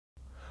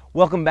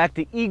Welcome back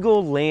to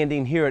Eagle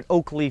Landing here at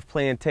Oak Leaf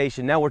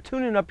Plantation. Now we're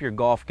tuning up your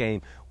golf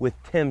game with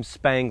Tim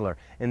Spangler.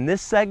 In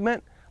this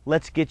segment,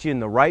 let's get you in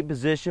the right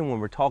position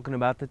when we're talking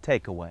about the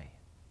takeaway.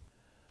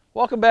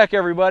 Welcome back,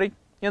 everybody.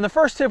 In the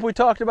first tip, we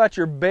talked about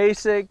your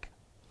basic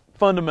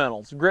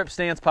fundamentals, grip,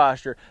 stance,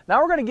 posture.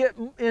 Now we're going to get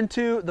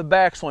into the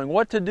backswing,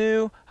 what to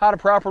do, how to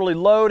properly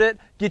load it,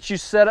 get you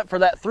set up for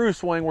that through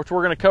swing, which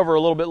we're going to cover a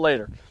little bit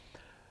later.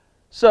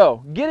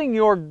 So, getting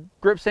your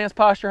grip, stance,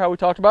 posture, how we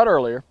talked about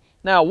earlier.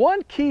 Now,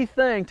 one key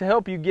thing to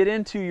help you get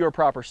into your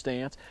proper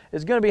stance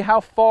is going to be how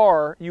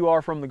far you are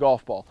from the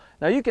golf ball.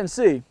 Now, you can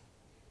see,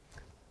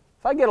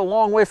 if I get a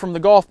long way from the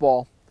golf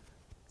ball,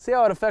 see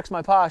how it affects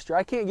my posture.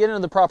 I can't get into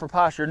the proper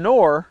posture,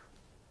 nor,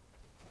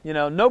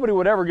 nobody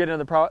would ever get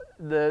into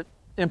the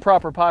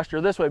improper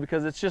posture this way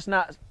because it's just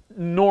not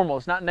normal,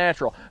 it's not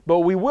natural. But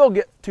we will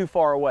get too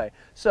far away.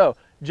 So,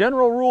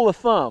 general rule of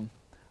thumb,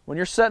 when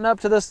you're setting up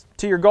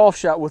to your golf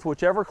shot with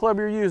whichever club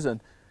you're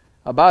using,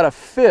 about a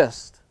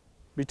fist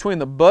between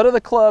the butt of the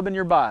club and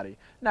your body.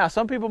 Now,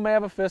 some people may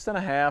have a fist and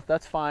a half,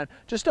 that's fine.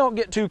 Just don't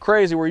get too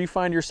crazy where you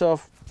find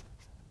yourself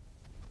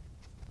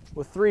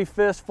with 3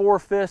 fists, 4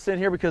 fists in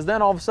here, because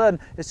then all of a sudden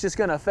it's just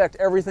going to affect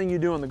everything you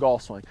do in the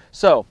golf swing.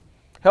 So,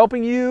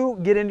 helping you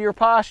get into your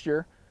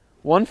posture,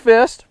 1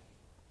 fist.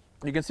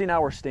 You can see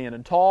now we're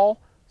standing tall,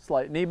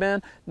 slight knee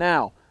bend.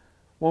 Now,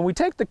 when we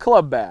take the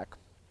club back,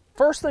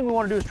 first thing we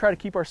want to do is try to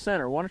keep our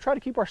center. We want to try to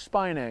keep our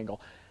spine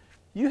angle.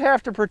 You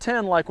have to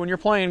pretend like when you're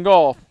playing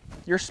golf,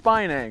 your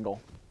spine angle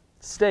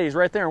stays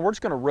right there, and we're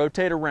just going to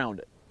rotate around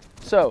it.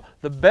 So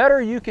the better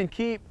you can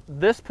keep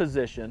this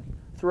position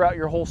throughout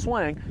your whole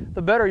swing,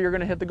 the better you're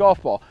going to hit the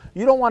golf ball.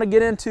 You don't want to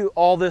get into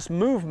all this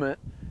movement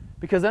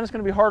because then it's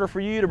going to be harder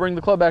for you to bring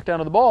the club back down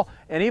to the ball,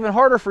 and even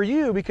harder for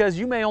you because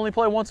you may only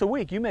play once a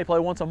week. You may play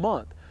once a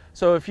month.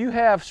 So if you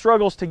have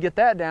struggles to get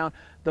that down,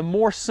 the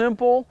more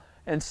simple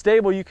and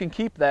stable you can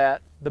keep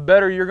that, the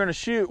better you're going to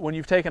shoot when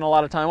you've taken a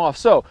lot of time off.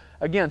 So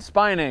again,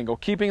 spine angle,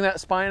 keeping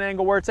that spine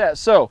angle where it's at.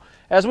 So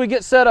as we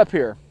get set up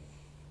here,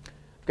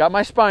 got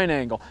my spine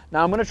angle.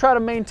 Now I'm going to try to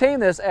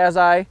maintain this as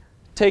I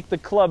take the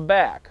club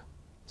back.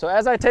 So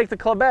as I take the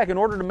club back, in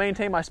order to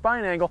maintain my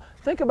spine angle,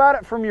 think about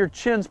it from your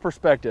chin's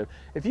perspective.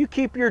 If you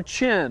keep your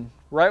chin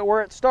right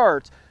where it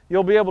starts,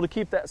 you'll be able to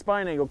keep that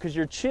spine angle, because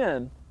your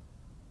chin,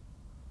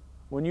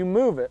 when you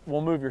move it,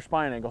 will move your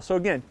spine angle. So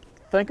again,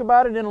 think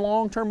about it in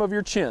long term of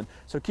your chin.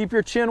 So keep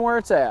your chin where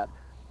it's at.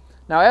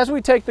 Now as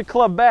we take the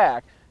club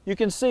back, you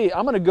can see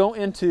I'm going to go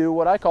into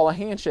what I call a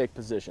handshake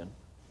position.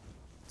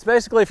 It's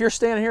basically if you're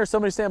standing here,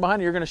 somebody's standing behind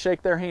you, you're going to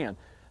shake their hand.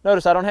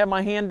 Notice I don't have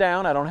my hand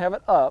down, I don't have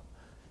it up,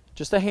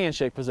 just a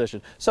handshake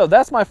position. So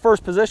that's my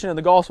first position in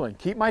the golf swing.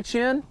 Keep my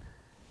chin,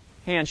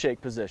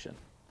 handshake position.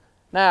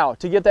 Now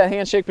to get that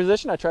handshake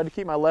position, I tried to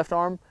keep my left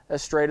arm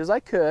as straight as I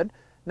could.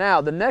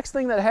 Now the next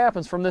thing that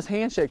happens from this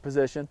handshake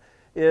position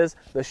is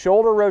the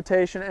shoulder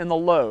rotation and the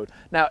load.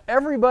 Now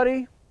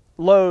everybody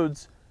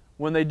loads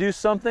when they do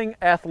something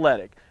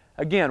athletic.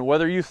 Again,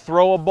 whether you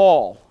throw a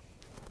ball,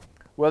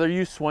 whether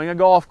you swing a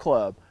golf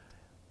club,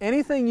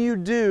 anything you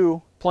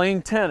do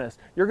playing tennis,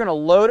 you're going to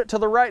load it to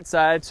the right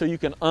side so you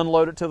can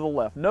unload it to the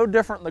left. No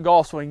different in the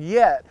golf swing,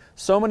 yet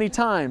so many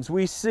times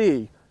we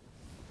see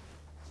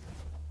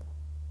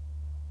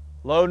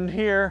loading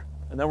here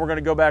and then we're going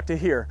to go back to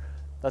here.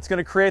 That's going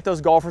to create those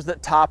golfers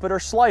that top it or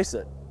slice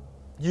it.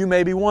 You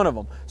may be one of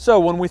them. So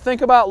when we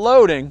think about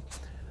loading,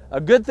 a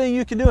good thing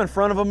you can do in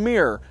front of a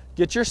mirror,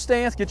 get your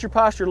stance, get your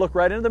posture, look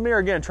right into the mirror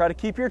again, try to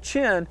keep your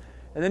chin,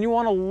 and then you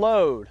want to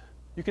load.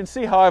 You can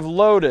see how I've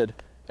loaded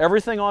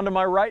everything onto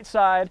my right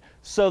side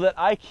so that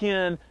I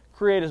can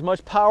create as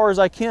much power as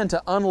I can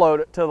to unload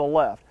it to the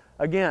left.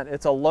 Again,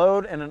 it's a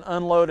load and an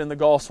unload in the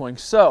golf swing.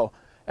 So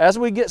as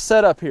we get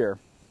set up here,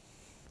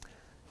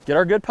 get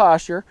our good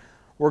posture,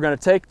 we're going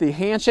to take the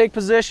handshake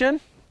position.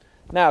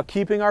 Now,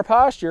 keeping our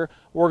posture,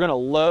 we're going to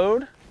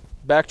load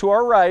back to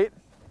our right,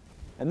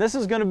 and this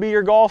is going to be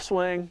your golf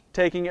swing,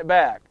 taking it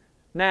back.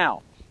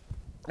 Now,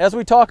 as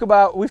we've talked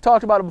about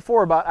it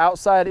before, about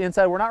outside,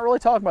 inside, we're not really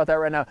talking about that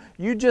right now.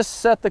 You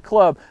just set the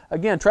club.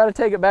 Again, try to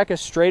take it back as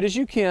straight as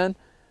you can,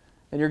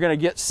 and you're going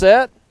to get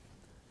set,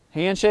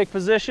 handshake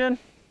position,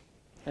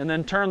 and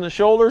then turn the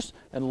shoulders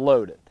and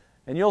load it.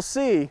 And you'll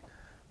see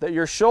that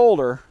your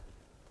shoulder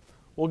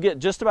will get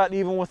just about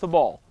even with the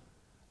ball.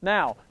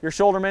 Now, your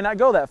shoulder may not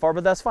go that far,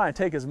 but that's fine.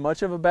 Take as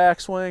much of a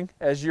backswing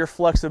as your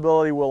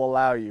flexibility will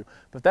allow you.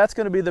 But that's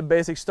going to be the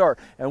basic start.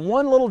 And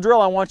one little drill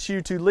I want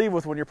you to leave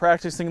with when you're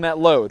practicing that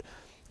load.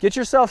 Get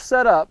yourself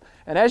set up,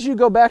 and as you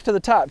go back to the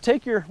top,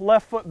 take your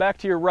left foot back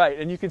to your right,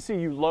 and you can see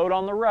you load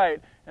on the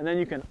right, and then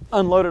you can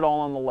unload it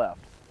all on the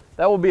left.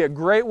 That will be a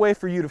great way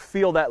for you to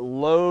feel that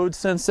load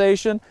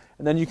sensation,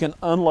 and then you can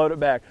unload it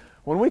back.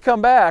 When we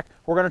come back,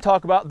 we're going to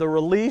talk about the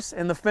release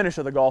and the finish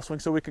of the golf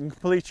swing so we can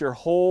complete your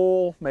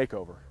whole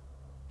makeover.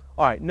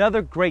 All right,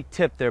 another great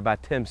tip there by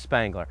Tim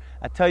Spangler.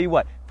 I tell you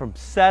what, from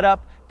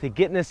setup to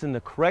getting us in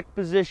the correct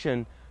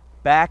position,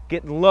 back,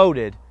 getting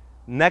loaded,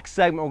 next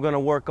segment we're going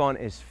to work on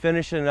is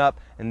finishing it up,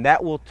 and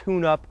that will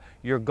tune up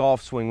your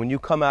golf swing when you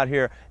come out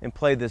here and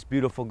play this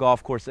beautiful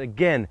golf course.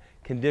 Again,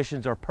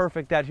 Conditions are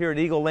perfect out here at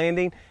Eagle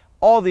Landing.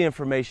 All the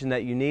information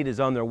that you need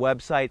is on their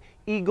website,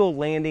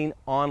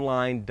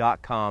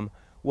 eaglelandingonline.com.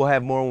 We'll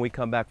have more when we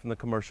come back from the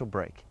commercial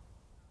break.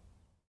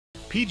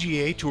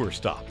 PGA Tour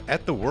Stop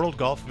at the World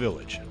Golf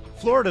Village.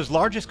 Florida's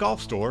largest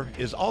golf store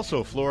is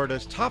also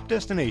Florida's top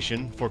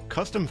destination for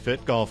custom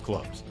fit golf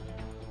clubs.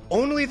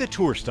 Only the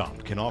Tour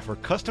Stop can offer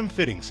custom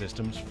fitting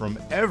systems from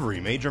every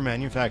major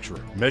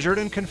manufacturer, measured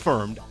and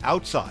confirmed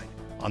outside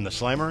on the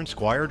Slammer and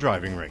Squire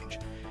driving range.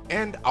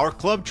 And our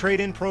club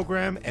trade-in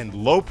program and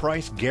low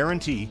price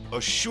guarantee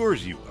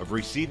assures you of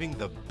receiving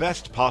the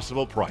best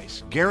possible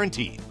price,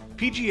 guaranteed.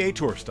 PGA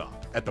Tour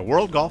Stop at the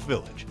World Golf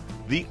Village,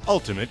 the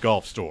ultimate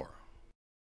golf store.